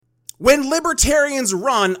When libertarians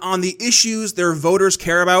run on the issues their voters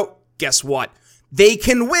care about, guess what? They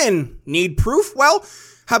can win. Need proof? Well,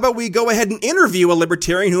 how about we go ahead and interview a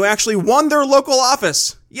libertarian who actually won their local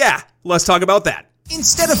office? Yeah, let's talk about that.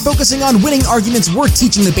 Instead of focusing on winning arguments, we're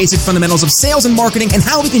teaching the basic fundamentals of sales and marketing and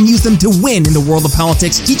how we can use them to win in the world of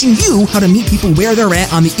politics, teaching you how to meet people where they're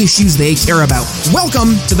at on the issues they care about.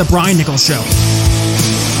 Welcome to The Brian Nichols Show.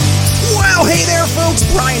 Well, hey there, folks.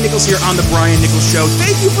 Brian Nichols here on The Brian Nichols Show.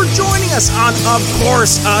 Thank you for joining us on, of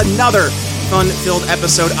course, another fun-filled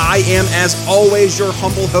episode. I am, as always, your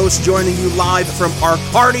humble host, joining you live from our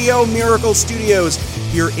Cardio Miracle Studios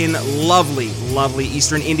here in lovely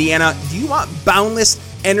Eastern Indiana. Do you want boundless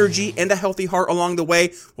energy and a healthy heart along the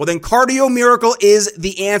way? Well, then Cardio Miracle is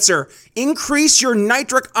the answer. Increase your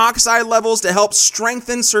nitric oxide levels to help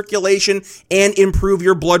strengthen circulation and improve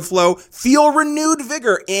your blood flow. Feel renewed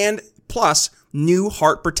vigor and plus new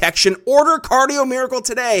heart protection. Order Cardio Miracle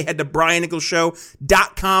today. Head to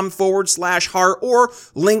briannicholsshow.com/heart or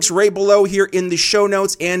links right below here in the show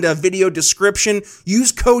notes and a video description.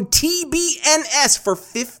 Use code TBNS for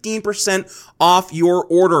 15% off your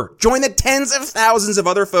order. Join the tens of thousands of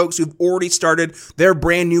other folks who've already started their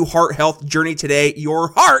brand new heart health journey today. Your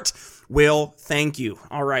heart will thank you.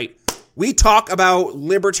 All right. We talk about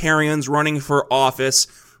libertarians running for office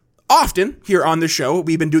often here on the show.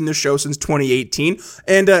 We've been doing this show since 2018,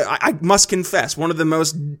 and I must confess, one of the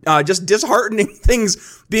most just disheartening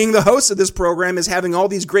things being the host of this program is having all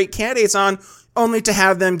these great candidates on, only to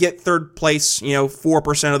have them get third place,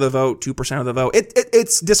 4% of the vote, 2% of the vote.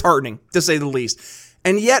 It's disheartening, to say the least.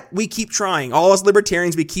 And yet, we keep trying. All us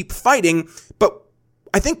libertarians, we keep fighting, but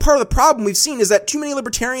I think part of the problem we've seen is that too many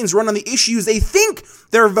libertarians run on the issues they think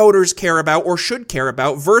their voters care about or should care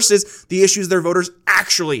about versus the issues their voters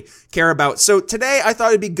actually care about. So today I thought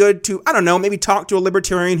it'd be good to, maybe talk to a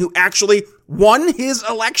libertarian who actually won his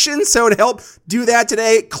election. So to help do that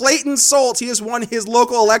today, Clayton Soltz, he just won his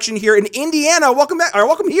local election here in Indiana. Welcome back, or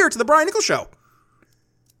welcome here to the Brian Nichols Show.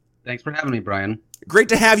 Thanks for having me, Brian. Great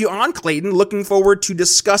to have you on, Clayton. Looking forward to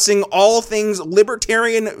discussing all things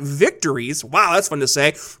libertarian victories. Wow, that's fun to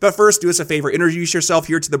say. But first, do us a favor. Introduce yourself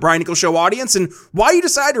here to the Brian Nichols Show audience and why you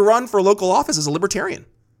decided to run for local office as a libertarian.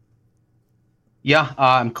 Yeah,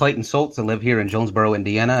 I'm Clayton Soltz. I live here in Jonesboro,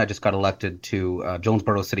 Indiana. I just got elected to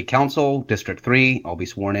Jonesboro City Council, District 3. I'll be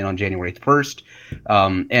sworn in on January 1st.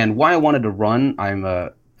 And why I wanted to run, I'm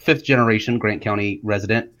a fifth-generation Grant County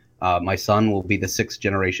resident. My son will be the sixth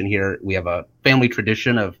generation here. We have a family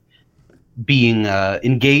tradition of being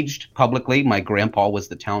engaged publicly. My grandpa was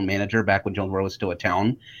the town manager back when Jonesboro was still a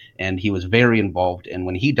town, and he was very involved. And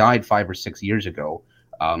when he died 5 or 6 years ago,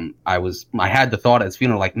 I had the thought at his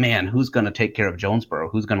funeral, like, man, who's going to take care of Jonesboro?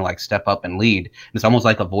 Who's going to step up and lead? And it's almost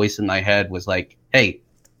like a voice in my head was like, hey,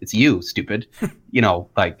 it's you, stupid.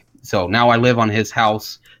 So now I live on his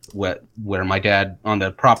house where my dad, on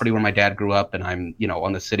the property where my dad grew up, and I'm,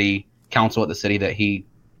 on the city council at the city that he,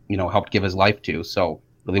 helped give his life to. So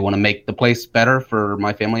really want to make the place better for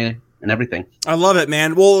my family and everything. I love it,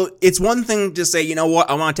 man. Well, it's one thing to say, you know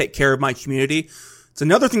what, I want to take care of my community. It's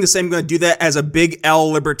another thing to say I'm going to do that as a big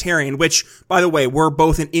L libertarian, which, by the way, we're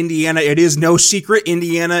both in Indiana. It is no secret.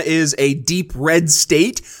 Indiana is a deep red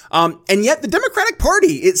state. And yet the Democratic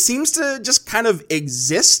Party, it seems to just kind of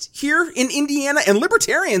exist here in Indiana. And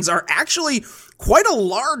libertarians are actually quite a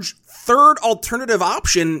large third alternative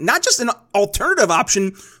option, not just an alternative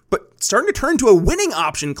option, but starting to turn into a winning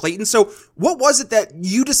option, Clayton. So what was it that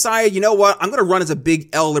you decided, you know what, I'm going to run as a big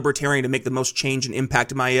L libertarian to make the most change and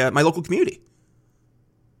impact in my local community?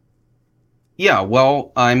 Yeah,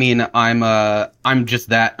 well, I mean, I'm just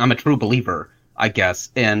that. I'm a true believer, I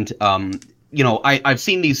guess. And, I've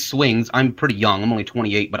seen these swings. I'm pretty young. I'm only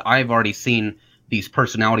 28, but I've already seen these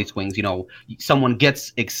personality swings. Someone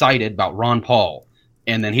gets excited about Ron Paul,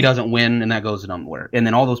 and then he doesn't win, and that goes nowhere. And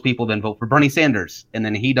then all those people then vote for Bernie Sanders, and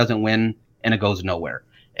then he doesn't win, and it goes nowhere.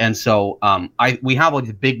 And so we have all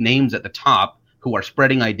these big names at the top who are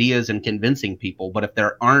spreading ideas and convincing people, but if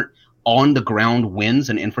there aren't on the ground wins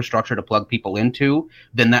and infrastructure to plug people into,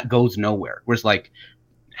 then that goes nowhere. Whereas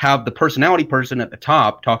have the personality person at the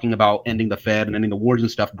top talking about ending the Fed and ending the wars and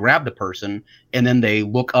stuff, grab the person, and then they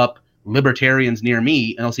look up libertarians near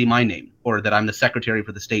me and they'll see my name, or that I'm the secretary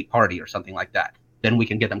for the state party or something like that. Then we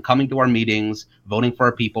can get them coming to our meetings, voting for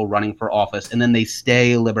our people, running for office, and then they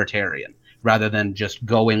stay libertarian rather than just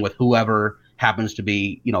going with whoever happens to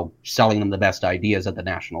be, selling them the best ideas at the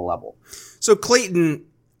national level. So Clayton,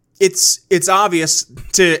 it's obvious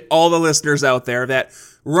to all the listeners out there that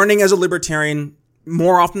running as a libertarian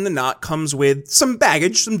more often than not comes with some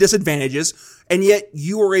baggage, some disadvantages, and yet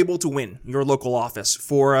you were able to win your local office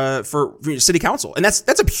for city council. And that's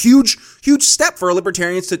a huge step for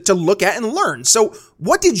libertarians to look at and learn. So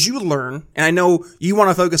what did you learn? And I know you want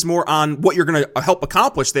to focus more on what you're going to help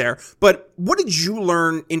accomplish there, but what did you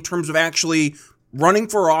learn in terms of actually running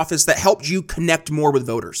for office that helped you connect more with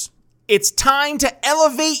voters? It's time to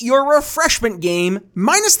elevate your refreshment game,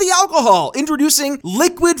 minus the alcohol. Introducing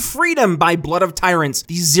Liquid Freedom by Blood of Tyrants,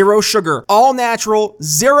 the zero sugar, all natural,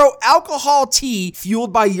 zero alcohol tea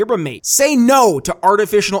fueled by yerba mate. Say no to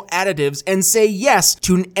artificial additives and say yes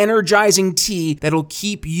to an energizing tea that'll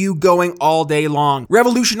keep you going all day long.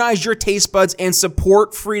 Revolutionize your taste buds and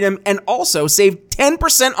support freedom, and also save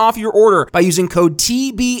 10% off your order by using code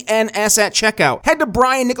TBNS at checkout. Head to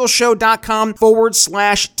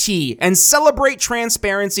briannicholsshow.com/tea and celebrate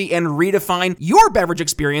transparency and redefine your beverage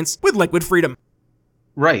experience with Liquid Freedom.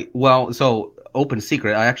 Right. Well, so open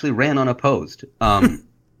secret, I actually ran unopposed,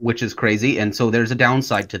 which is crazy. And so there's a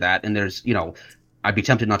downside to that. And there's, I'd be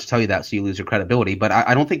tempted not to tell you that so you lose your credibility, but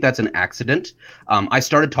I don't think that's an accident. I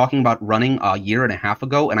started talking about running a year and a half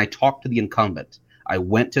ago, and I talked to the incumbent. I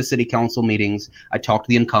went to city council meetings. I talked to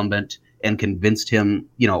the incumbent and convinced him,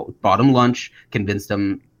 bought him lunch, convinced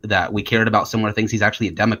him that we cared about similar things. He's actually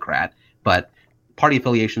a Democrat, but party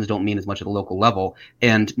affiliations don't mean as much at the local level.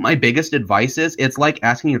 And my biggest advice is it's like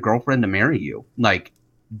asking your girlfriend to marry you. Like,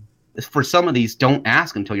 for some of these, don't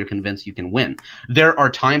ask until you're convinced you can win. There are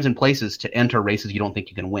times and places to enter races you don't think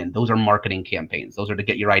you can win. Those are marketing campaigns. Those are to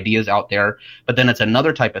get your ideas out there. But then it's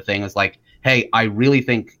another type of thing. It's like, hey, I really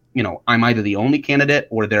think, I'm either the only candidate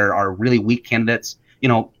or there are really weak candidates.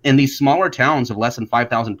 In these smaller towns of less than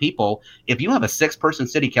 5,000 people, if you have a 6-person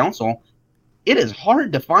city council, it is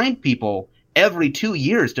hard to find people every 2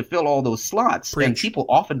 years to fill all those slots. Preach. And people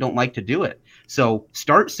often don't like to do it. So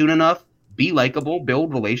start soon enough, be likable,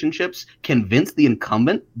 build relationships, convince the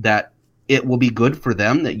incumbent that it will be good for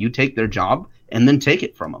them that you take their job, and then take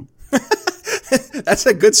it from them. That's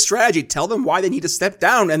a good strategy. Tell them why they need to step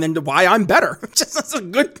down and then why I'm better. It's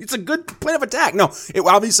a good plan of attack. No, it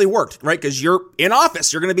obviously worked, right? Because you're in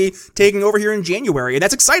office. You're going to be taking over here in January. And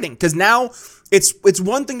that's exciting because now it's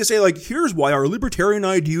one thing to say, like, here's why our libertarian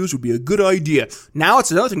ideas would be a good idea. Now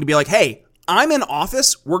it's another thing to be like, hey, I'm in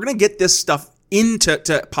office. We're going to get this stuff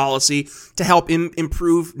into policy to help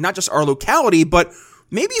improve not just our locality, but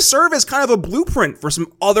maybe serve as kind of a blueprint for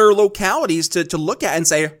some other localities to look at and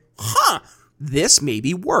say, this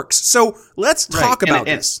maybe works. So let's talk about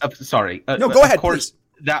this. Sorry. No, go ahead, of course,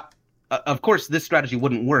 please. Of course, this strategy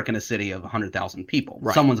wouldn't work in a city of 100,000 people.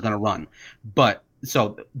 Right. Someone's going to run. But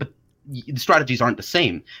the strategies aren't the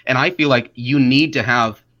same. And I feel like you need to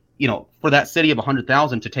have, for that city of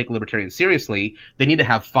 100,000 to take libertarians seriously, they need to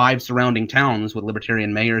have 5 surrounding towns with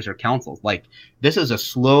libertarian mayors or councils. Like, this is a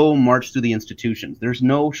slow march through the institutions. There's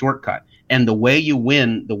no shortcut. And the way you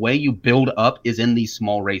win, the way you build up is in these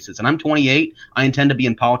small races. And I'm 28. I intend to be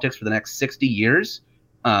in politics for the next 60 years,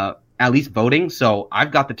 at least voting. So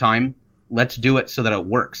I've got the time. Let's do it so that it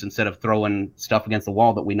works instead of throwing stuff against the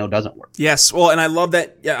wall that we know doesn't work. Yes. Well, and I love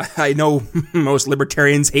that. Yeah, I know most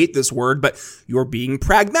libertarians hate this word, but you're being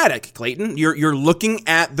pragmatic, Clayton. You're looking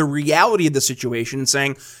at the reality of the situation and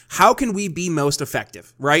saying, how can we be most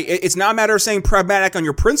effective, right? It's not a matter of saying pragmatic on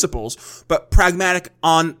your principles, but pragmatic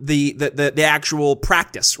on the actual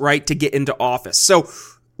practice, right, to get into office. So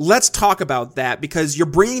let's talk about that because you're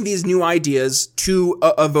bringing these new ideas to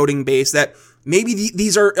a voting base that maybe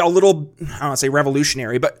these are a little, I don't want to say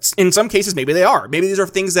revolutionary, but in some cases, maybe they are. Maybe these are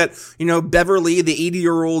things that, Beverly, the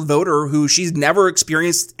 80-year-old voter who she's never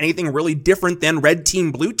experienced anything really different than red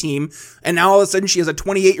team, blue team. And now all of a sudden she has a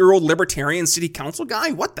 28-year-old libertarian city council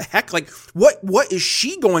guy. What the heck? Like, what is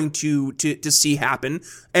she going to see happen?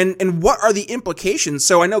 And what are the implications?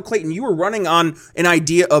 So I know, Clayton, you were running on an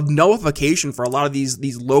idea of nullification for a lot of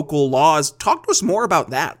these local laws. Talk to us more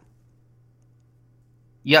about that.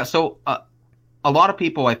 Yeah. So, a lot of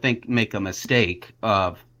people, I think, make a mistake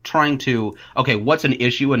of trying to, okay, what's an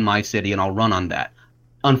issue in my city, and I'll run on that.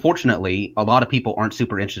 Unfortunately, a lot of people aren't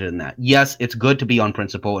super interested in that. Yes, it's good to be on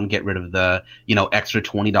principle and get rid of the, extra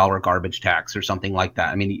 $20 garbage tax or something like that.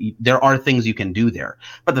 I mean, there are things you can do there.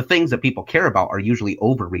 But the things that people care about are usually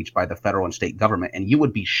overreach by the federal and state government. And you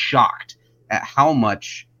would be shocked at how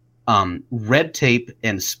much red tape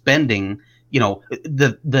and spending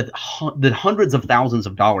the hundreds of thousands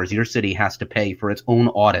of dollars your city has to pay for its own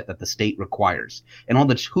audit that the state requires and all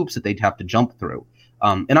the hoops that they'd have to jump through.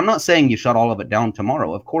 And I'm not saying you shut all of it down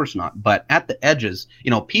tomorrow. Of course not. But at the edges,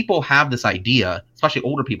 people have this idea, especially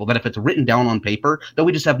older people, that if it's written down on paper, that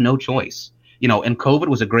we just have no choice. And COVID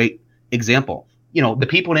was a great example. The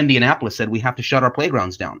people in Indianapolis said we have to shut our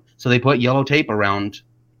playgrounds down. So they put yellow tape around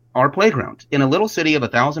our playground in a little city of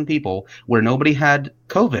 1,000 people where nobody had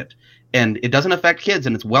COVID. And it doesn't affect kids,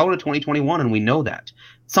 and it's well into 2021, and we know that.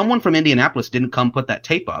 Someone from Indianapolis didn't come put that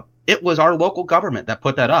tape up. It was our local government that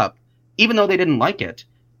put that up, even though they didn't like it.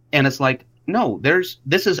 And it's like, no,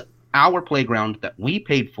 this is our playground that we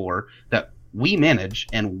paid for, that we manage,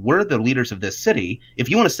 and we're the leaders of this city. If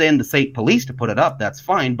you want to send the state police to put it up, that's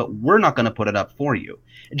fine, but we're not going to put it up for you.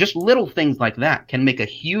 Just little things like that can make a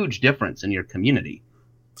huge difference in your community.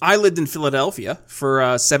 I lived in Philadelphia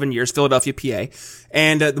for 7 years, Philadelphia, PA,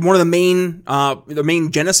 and one of the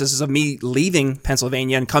main genesis of me leaving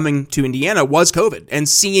Pennsylvania and coming to Indiana was COVID, and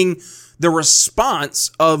seeing the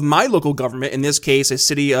response of my local government, in this case, a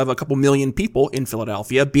city of a couple million people in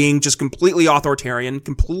Philadelphia, being just completely authoritarian,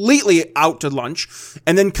 completely out to lunch,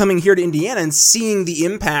 and then coming here to Indiana and seeing the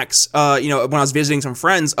impacts, when I was visiting some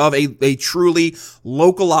friends, of a truly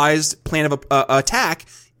localized plan of attack.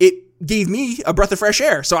 It gave me a breath of fresh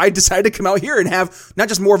air. So I decided to come out here and have not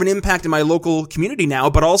just more of an impact in my local community now,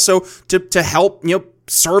 but also to help,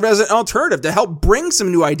 serve as an alternative, to help bring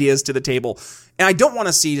some new ideas to the table. And I don't want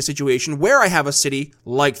to see a situation where I have a city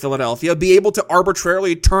like Philadelphia be able to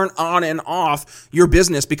arbitrarily turn on and off your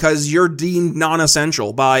business because you're deemed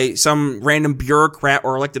non-essential by some random bureaucrat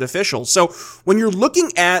or elected official. So when you're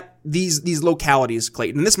looking at these localities,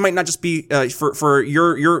 Clayton, and this might not just be for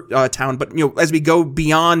your town, but as we go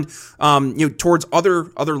beyond towards other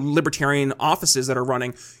libertarian offices that are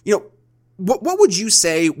running, what would you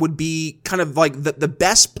say would be kind of like the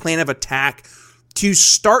best plan of attack to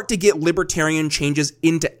start to get libertarian changes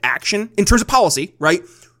into action in terms of policy, right?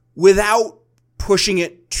 Without pushing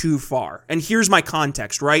it too far. And here's my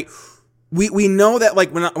context, right? We know that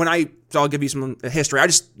so I'll give you some history. I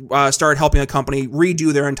just started helping a company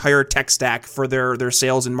redo their entire tech stack for their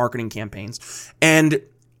sales and marketing campaigns. And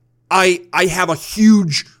I have a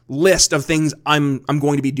huge list of things I'm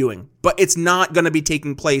going to be doing, but it's not going to be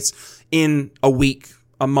taking place in a week,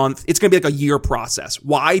 a month. It's going to be like a year process.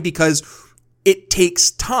 Why? Because it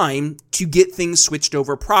takes time to get things switched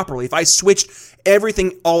over properly. If I switched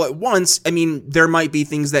everything all at once, there might be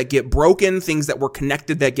things that get broken, things that were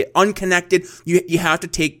connected that get unconnected. You have to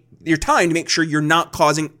take your time to make sure you're not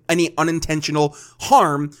causing any unintentional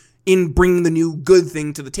harm in bringing the new good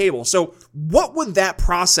thing to the table. So what would that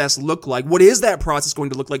process look like? What is that process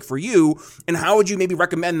going to look like for you? And how would you maybe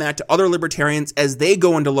recommend that to other libertarians as they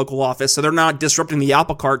go into local office so they're not disrupting the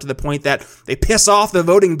apple cart to the point that they piss off the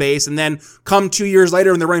voting base and then come 2 years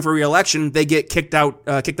later when they're running for re-election, they get kicked out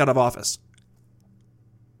of office?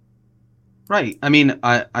 Right.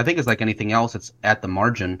 I think it's like anything else. It's at the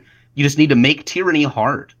margin. You just need to make tyranny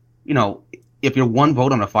hard. If you're one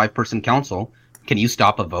vote on a 5-person council, can you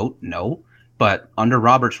stop a vote? No. But under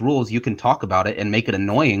Robert's rules, you can talk about it and make it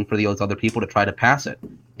annoying for those other people to try to pass it.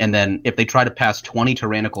 And then if they try to pass 20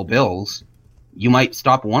 tyrannical bills, you might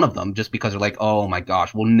stop one of them just because they're like, oh my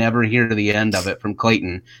gosh, we'll never hear the end of it from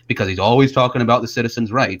Clayton because he's always talking about the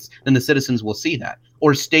citizens' rights. Then the citizens will see that.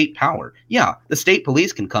 Or state power. Yeah, the state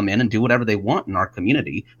police can come in and do whatever they want in our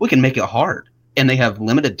community. We can make it hard. And they have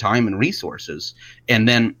limited time and resources. And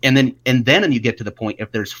then you get to the point, if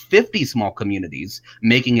there's 50 small communities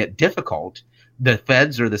making it difficult, the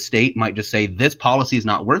feds or the state might just say this policy is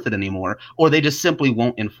not worth it anymore, or they just simply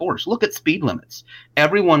won't enforce. Look at speed limits.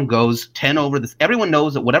 Everyone goes 10 over this. Everyone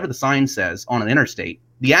knows that whatever the sign says on an interstate,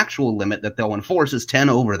 the actual limit that they'll enforce is 10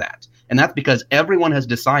 over that. And that's because everyone has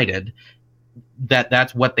decided that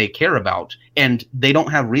that's what they care about, and they don't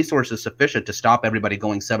have resources sufficient to stop everybody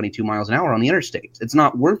going 72 miles an hour on the interstates. It's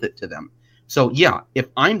not worth it to them. So yeah, if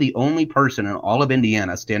I'm the only person in all of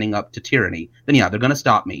Indiana standing up to tyranny, then yeah, they're going to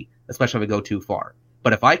stop me, especially if I go too far.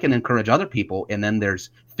 But if I can encourage other people, and then there's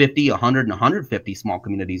 50, 100, and 150 small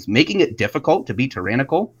communities making it difficult to be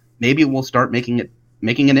tyrannical, maybe we'll start making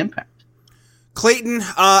an impact. Clayton,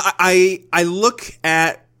 I look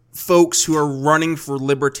at folks who are running for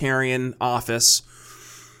libertarian office.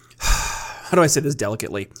 How do I say this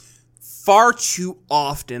delicately? Far too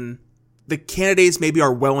often, the candidates maybe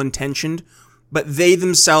are well-intentioned, but they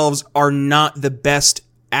themselves are not the best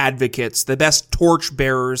advocates, the best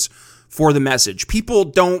torchbearers for the message. People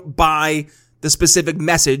don't buy the specific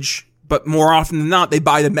message, but more often than not, they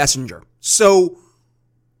buy the messenger. So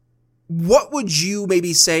what would you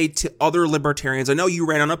maybe say to other libertarians? I know you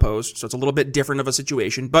ran unopposed, so it's a little bit different of a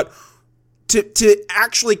situation, but to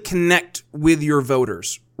actually connect with your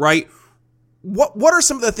voters, right? What are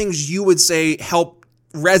some of the things you would say help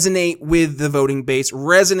resonate with the voting base,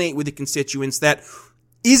 resonate with the constituents that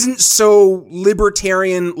isn't so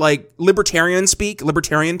libertarian, like libertarian speak,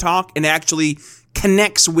 libertarian talk, and actually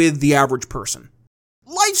connects with the average person?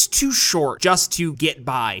 life's too short just to get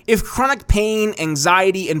by. If chronic pain,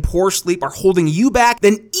 anxiety, and poor sleep are holding you back,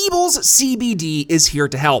 then Ebel's CBD is here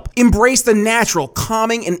to help. Embrace the natural,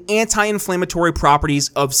 calming, and anti-inflammatory properties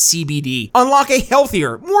of CBD. Unlock a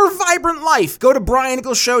healthier, more vibrant life. Go to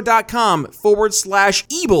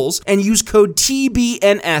brianicholsshow.com/Ebels and use code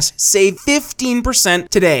TBNS. Save 15%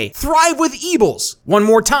 today. Thrive with Ebels. One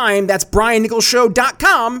more time, that's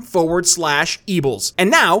brianicholsshow.com/Ebels.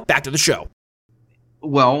 And now, back to the show.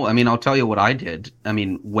 Well, I mean, I'll tell you what I did. I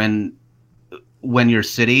mean, when your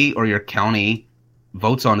city or your county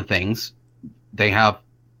votes on things, they have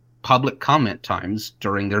public comment times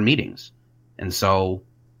during their meetings. And so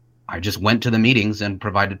I just went to the meetings and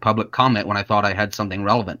provided public comment when I thought I had something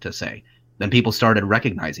relevant to say. Then people started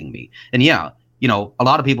recognizing me. And yeah, you know, a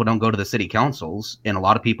lot of people don't go to the city councils and a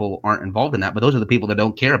lot of people aren't involved in that, but those are the people that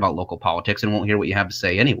don't care about local politics and won't hear what you have to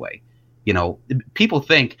say anyway. You know, people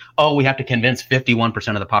think, oh, we have to convince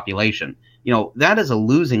 51% of the population. You know, that is a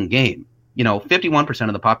losing game. You know, 51%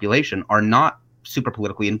 of the population are not super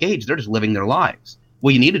politically engaged. They're just living their lives.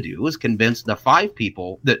 What you need to do is convince the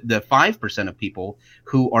 5% of people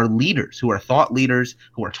who are leaders, who are thought leaders,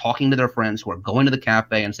 who are talking to their friends, who are going to the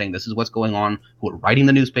cafe and saying this is what's going on, who are writing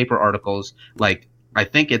the newspaper articles. Like, I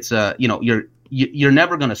think it's, you know, you're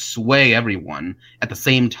never going to sway everyone at the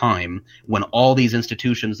same time when all these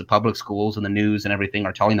institutions, the public schools and the news and everything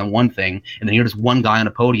are telling them one thing, and then you're just one guy on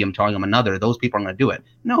a podium telling them another. Those people aren't going to do it.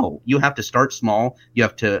 No, you have to start small. You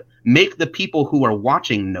have to make the people who are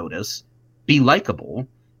watching notice, be likable,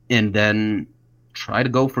 and then try to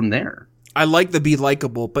go from there. I like the be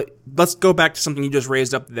likable, but let's go back to something you just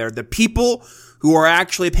raised up there. The people who are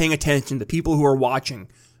actually paying attention, the people who are watching.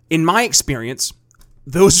 In my experience,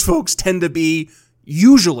 those folks tend to be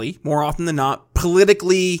usually, more often than not,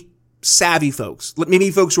 politically savvy folks. Maybe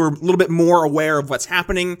folks who are a little bit more aware of what's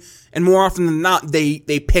happening, and more often than not, they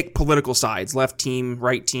pick political sides, left team,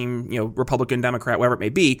 right team, you know, Republican, Democrat, whatever it may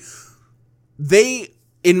be. They,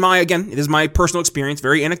 again, it is my personal experience,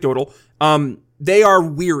 very anecdotal, they are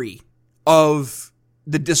weary of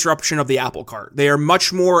the disruption of the apple cart. They're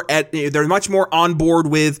much more on board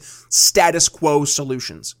with status quo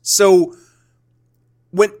solutions. So,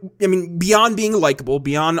 beyond being likable,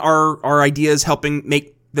 beyond our ideas helping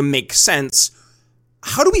make them make sense,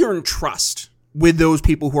 how do we earn trust with those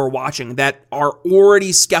people who are watching that are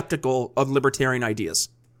already skeptical of libertarian ideas?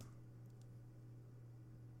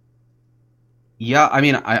 Yeah, I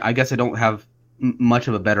mean, I guess I don't have much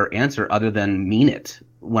of a better answer other than mean it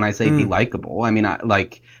when I say be likable. I mean,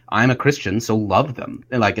 I'm a Christian, so love them.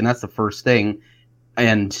 And that's the first thing.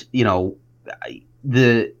 And, you know,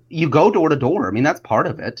 you go door to door. I mean, that's part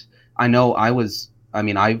of it. I know I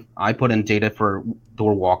put in data for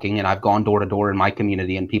door walking, and I've gone door to door in my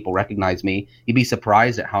community and people recognize me. You'd be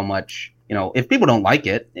surprised at how much, you know, if people don't like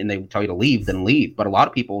it and they tell you to leave, then leave. But a lot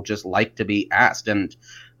of people just like to be asked. And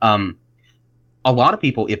a lot of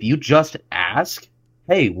people, if you just ask,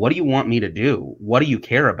 hey, what do you want me to do? What do you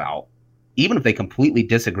care about? Even if they completely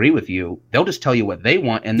disagree with you, they'll just tell you what they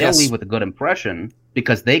want, and they'll leave with a good impression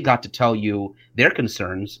because they got to tell you their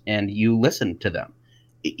concerns and you listened to them.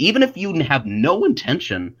 Even if you have no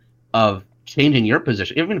intention of changing your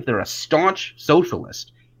position, even if they're a staunch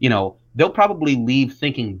socialist, you know, they'll probably leave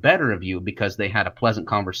thinking better of you because they had a pleasant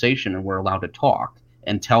conversation and were allowed to talk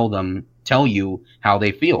and tell you how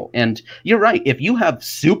they feel. And you're right. If you have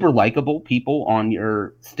super likable people on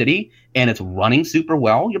your city and it's running super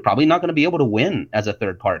well, you're probably not going to be able to win as a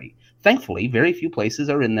third party. Thankfully, very few places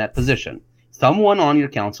are in that position. Someone on your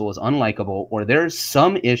council is unlikable, or there's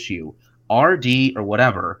some issue, RD or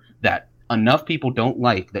whatever, that enough people don't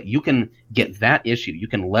like that you can get that issue. You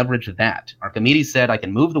can leverage that. Archimedes said, I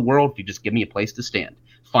can move the world if you just give me a place to stand.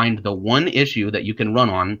 Find the one issue that you can run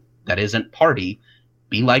on that isn't party.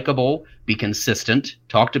 Be likable, be consistent,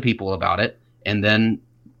 talk to people about it, and then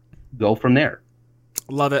go from there.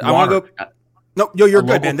 Love it. Water. I want to go. No, you're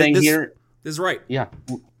good, man. This is right. Yeah.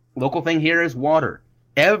 Local thing here is water.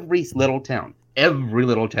 Every little town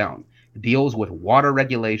deals with water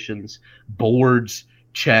regulations, boards,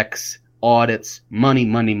 checks, audits, money,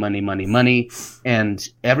 and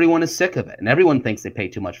everyone is sick of it, and everyone thinks they pay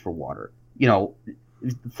too much for water. You know,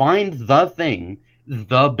 find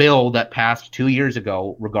the bill that passed 2 years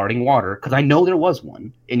ago regarding water, because I know there was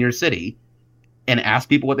one in your city, and ask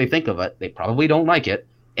people what they think of it. They probably don't like it,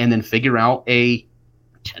 and then figure out a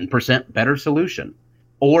 10% better solution.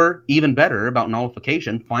 Or even better, about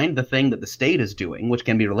nullification, find the thing that the state is doing, which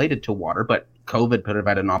can be related to water, but COVID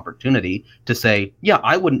provided an opportunity to say, yeah,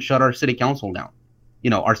 I wouldn't shut our city council down.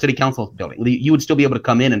 You know, our city council building. You would still be able to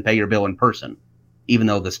come in and pay your bill in person, even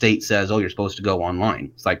though the state says, oh, you're supposed to go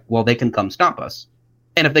online. It's like, well, they can come stop us.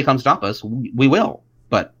 And if they come stop us, we will.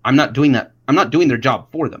 But I'm not doing that. I'm not doing their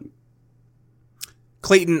job for them.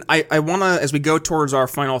 Clayton, I want to, as we go towards our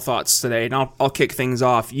final thoughts today, and I'll kick things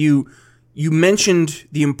off. You mentioned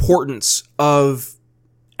the importance of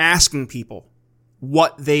asking people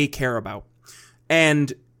what they care about.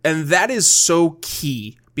 And that is so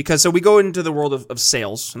key, because so we go into the world of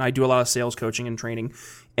sales, and I do a lot of sales coaching and training,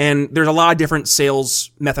 and there's a lot of different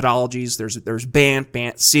sales methodologies. There's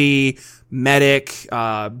BANT, C, Medic,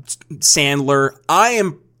 Sandler. I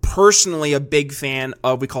am personally a big fan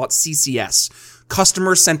of, we call it CCS,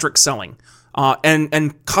 customer-centric selling.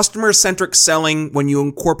 And customer-centric selling, when you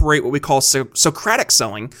incorporate what we call Socratic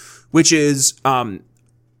selling, which is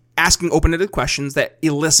asking open-ended questions that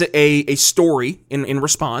elicit a story in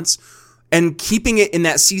response, and keeping it in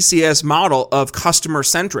that CCS model of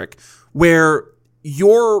customer-centric, where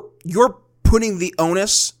you're putting the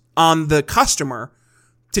onus on the customer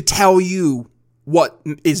to tell you what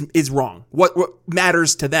is wrong, what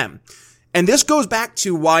matters to them. And this goes back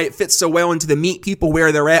to why it fits so well into the meet people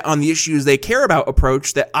where they're at on the issues they care about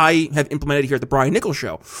approach that I have implemented here at the Brian Nichols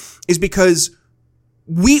Show, is because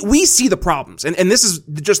we see the problems. And this is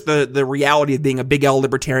just the reality of being a big L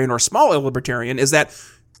libertarian or a small L libertarian, is that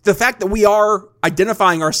the fact that we are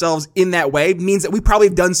identifying ourselves in that way means that we probably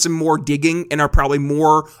have done some more digging and are probably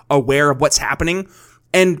more aware of what's happening.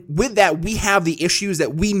 And with that, we have the issues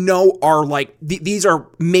that we know are like, these are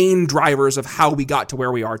main drivers of how we got to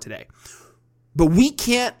where we are today. But we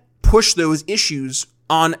can't push those issues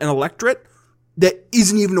on an electorate that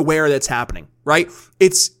isn't even aware that's happening, right?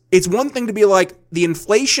 It's one thing to be like, the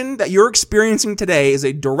inflation that you're experiencing today is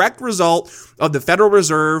a direct result of the Federal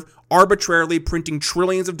Reserve arbitrarily printing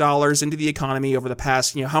trillions of dollars into the economy over the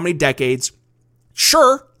past, how many decades.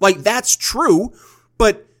 Sure, like that's true,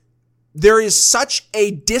 but there is such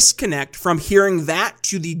a disconnect from hearing that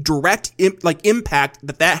to the direct impact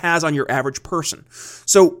that has on your average person.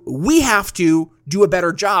 So we have to do a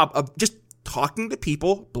better job of just talking to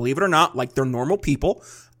people, believe it or not, like they're normal people,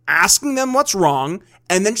 asking them what's wrong,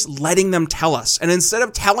 and then just letting them tell us. And instead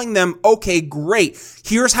of telling them, okay, great,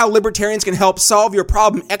 here's how libertarians can help solve your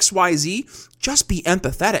problem XYZ, just be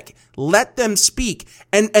empathetic. Let them speak.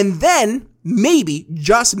 And then maybe,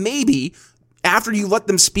 just maybe, after you let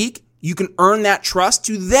them speak, you can earn that trust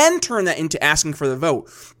to then turn that into asking for the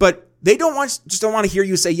vote. But they don't want to hear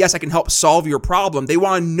you say, yes, I can help solve your problem. They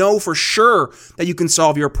want to know for sure that you can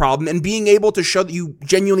solve your problem, and being able to show that you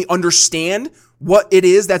genuinely understand what it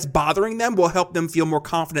is that's bothering them will help them feel more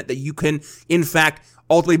confident that you can, in fact,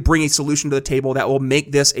 ultimately bring a solution to the table that will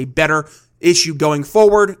make this a better issue going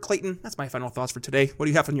forward. Clayton, that's my final thoughts for today. What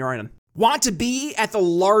do you have on your end? Want to be at the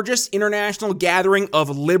largest international gathering of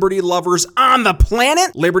liberty lovers on the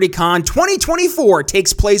planet? LibertyCon 2024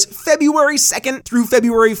 takes place February 2nd through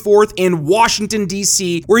February 4th in Washington,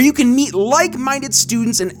 D.C., where you can meet like-minded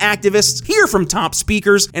students and activists, hear from top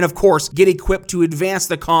speakers, and of course, get equipped to advance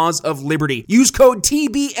the cause of liberty. Use code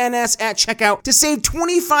TBNS at checkout to save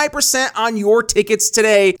 25% on your tickets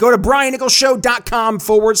today. Go to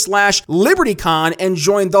BrianNicholsShow.com/LibertyCon and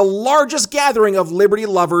join the largest gathering of liberty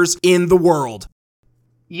lovers in the world.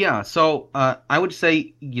 Yeah, so I would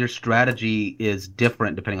say your strategy is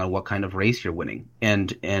different depending on what kind of race you're winning.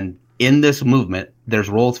 And in this movement, there's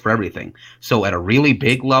roles for everything. So at a really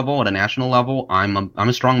big level, at a national level, I'm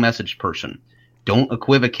a strong message person. Don't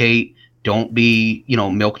equivocate. Don't be,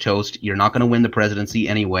 milquetoast. You're not going to win the presidency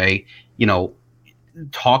anyway.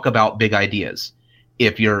 Talk about big ideas.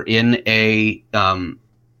 If you're in if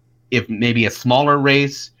maybe a smaller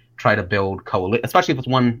race, try to build coalition, especially if it's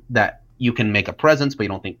one that you can make a presence, but you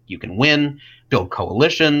don't think you can win. Build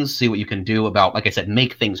coalitions, see what you can do about, like I said,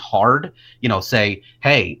 make things hard. Say,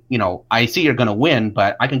 hey, I see you're going to win,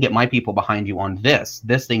 but I can get my people behind you on this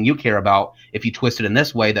thing you care about. If you twist it in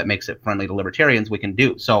this way that makes it friendly to libertarians, we can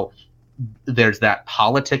do. So there's that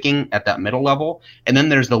politicking at that middle level. And then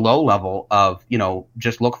there's the low level of,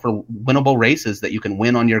 just look for winnable races that you can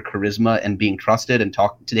win on your charisma and being trusted and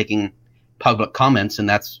taking public comments, and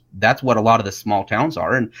that's what a lot of the small towns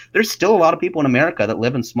are. And there's still a lot of people in America that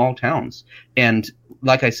live in small towns. And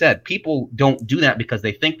like I said, people don't do that because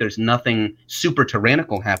they think there's nothing super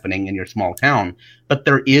tyrannical happening in your small town, but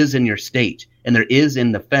there is in your state, and there is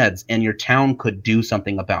in the feds, and your town could do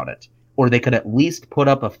something about it, or they could at least put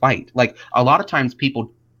up a fight. Like a lot of times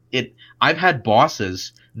I've had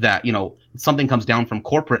bosses that, something comes down from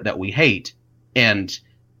corporate that we hate, and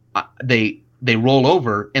they roll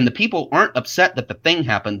over, and the people aren't upset that the thing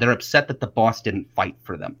happened. They're upset that the boss didn't fight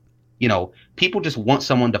for them. People just want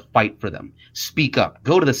someone to fight for them. Speak up.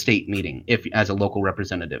 Go to the state meeting as a local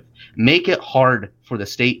representative. Make it hard for the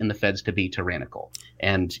state and the feds to be tyrannical.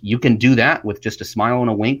 And you can do that with just a smile and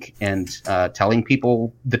a wink and telling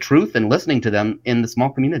people the truth and listening to them in the small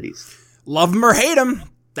communities. Love him or hate him,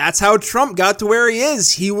 that's how Trump got to where he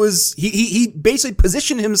is. He basically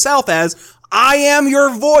positioned himself as, I am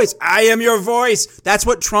your voice. I am your voice. That's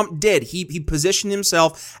what Trump did. He positioned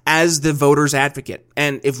himself as the voter's advocate.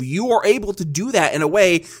 And if you are able to do that in a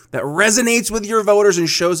way that resonates with your voters and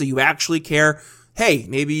shows that you actually care, hey,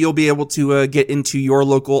 maybe you'll be able to get into your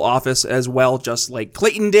local office as well, just like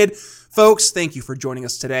Clayton did. Folks, thank you for joining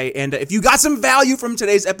us today. And if you got some value from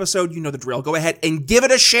today's episode, you know the drill. Go ahead and give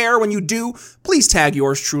it a share. When you do, please tag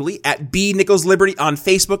yours truly at B.Nichols.Liberty on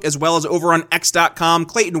Facebook, as well as over on X.com.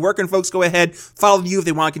 Clayton, where can folks go ahead, follow you if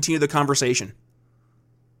they want to continue the conversation?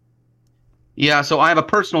 Yeah, so I have a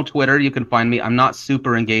personal Twitter. You can find me. I'm not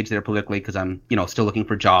super engaged there politically because I'm, still looking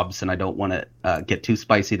for jobs and I don't want to get too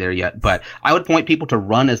spicy there yet. But I would point people to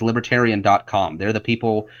runaslibертarian.com. They're the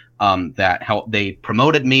people that help. They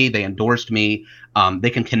promoted me. They endorsed me. They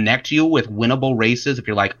can connect you with winnable races. If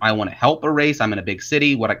you're like, I want to help a race, I'm in a big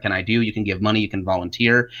city, what can I do? You can give money, you can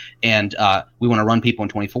volunteer. And we want to run people in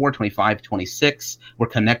 24, 25, 26. We're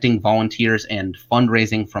connecting volunteers and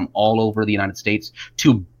fundraising from all over the United States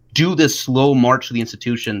to do this slow march to the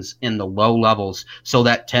institutions in the low levels so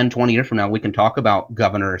that 10, 20 years from now, we can talk about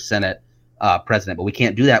governor, Senate, president. But we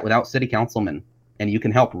can't do that without city councilmen. And you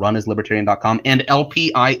can help. Runaslibертarian.com and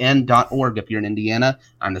LPIN.org if you're in Indiana.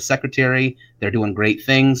 I'm the secretary. They're doing great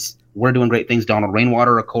things. We're doing great things. Donald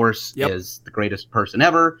Rainwater, of course, is the greatest person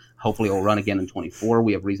ever. Hopefully he'll run again in 24.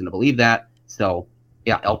 We have reason to believe that. So,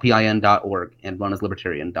 yeah, LPIN.org and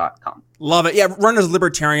runaslibертarian.com. Love it. Yeah, Run as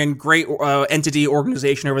Libertarian, great entity,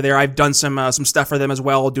 organization over there. I've done some stuff for them as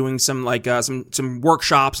well, doing some some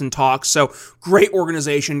workshops and talks. So great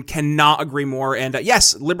organization. Cannot agree more. And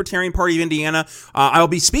yes, Libertarian Party of Indiana. I'll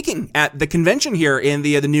be speaking at the convention here in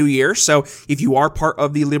the new year. So if you are part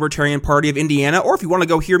of the Libertarian Party of Indiana, or if you want to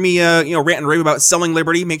go hear me rant and rave about selling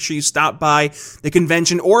liberty, make sure you stop by the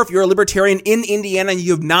convention. Or if you're a Libertarian in Indiana and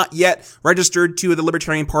you have not yet registered to the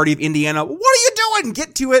Libertarian Party of Indiana, what are you doing?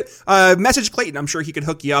 Get to it. Message Clayton. I'm sure he could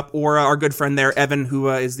hook you up, or our good friend there, Evan, who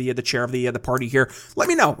is the chair of the party here. Let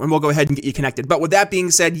me know, and we'll go ahead and get you connected. But with that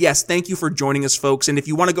being said, yes, thank you for joining us, folks. And if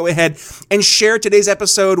you want to go ahead and share today's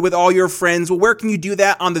episode with all your friends, well, where can you do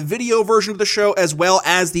that? On the video version of the show, as well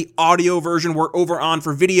as the audio version. We're over on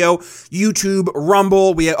for video, YouTube,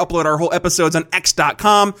 Rumble. We upload our whole episodes on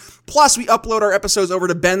X.com. Plus, we upload our episodes over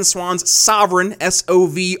to Ben Swan's Sovereign,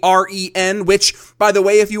 SOVREN, which, by the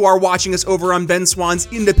way, if you are watching us over on Ben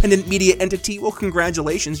Swan's independent media entity, well,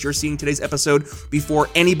 congratulations. You're seeing today's episode before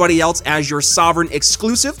anybody else as your Sovereign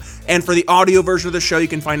exclusive. And for the audio version of the show, you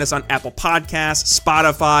can find us on Apple Podcasts,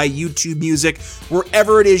 Spotify, YouTube Music,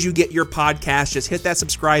 wherever it is you get your podcast. Just hit that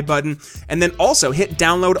subscribe button. And then also hit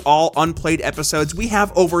download all unplayed episodes. We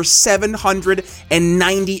have over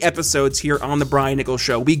 790 episodes here on The Brian Nichols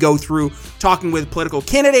Show. We go through talking with political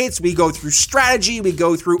candidates. We go through strategy. We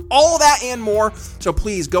go through all that and more. So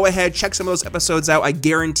please go ahead, check some of those episodes out. I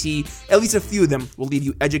guarantee at least a few of them will leave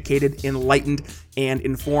you educated, enlightened, and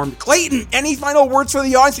informed. Clayton, any final words for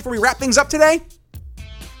the audience before we wrap things up today?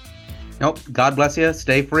 Nope. God bless you.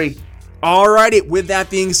 Stay free. Alrighty, with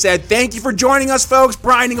that being said, thank you for joining us, folks.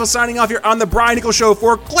 Brian Nichols signing off here on The Brian Nichols Show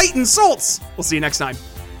for Clayton Soltz. We'll see you next time.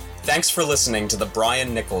 Thanks for listening to The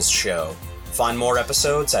Brian Nichols Show. Find more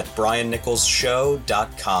episodes at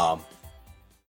briannicholsshow.com.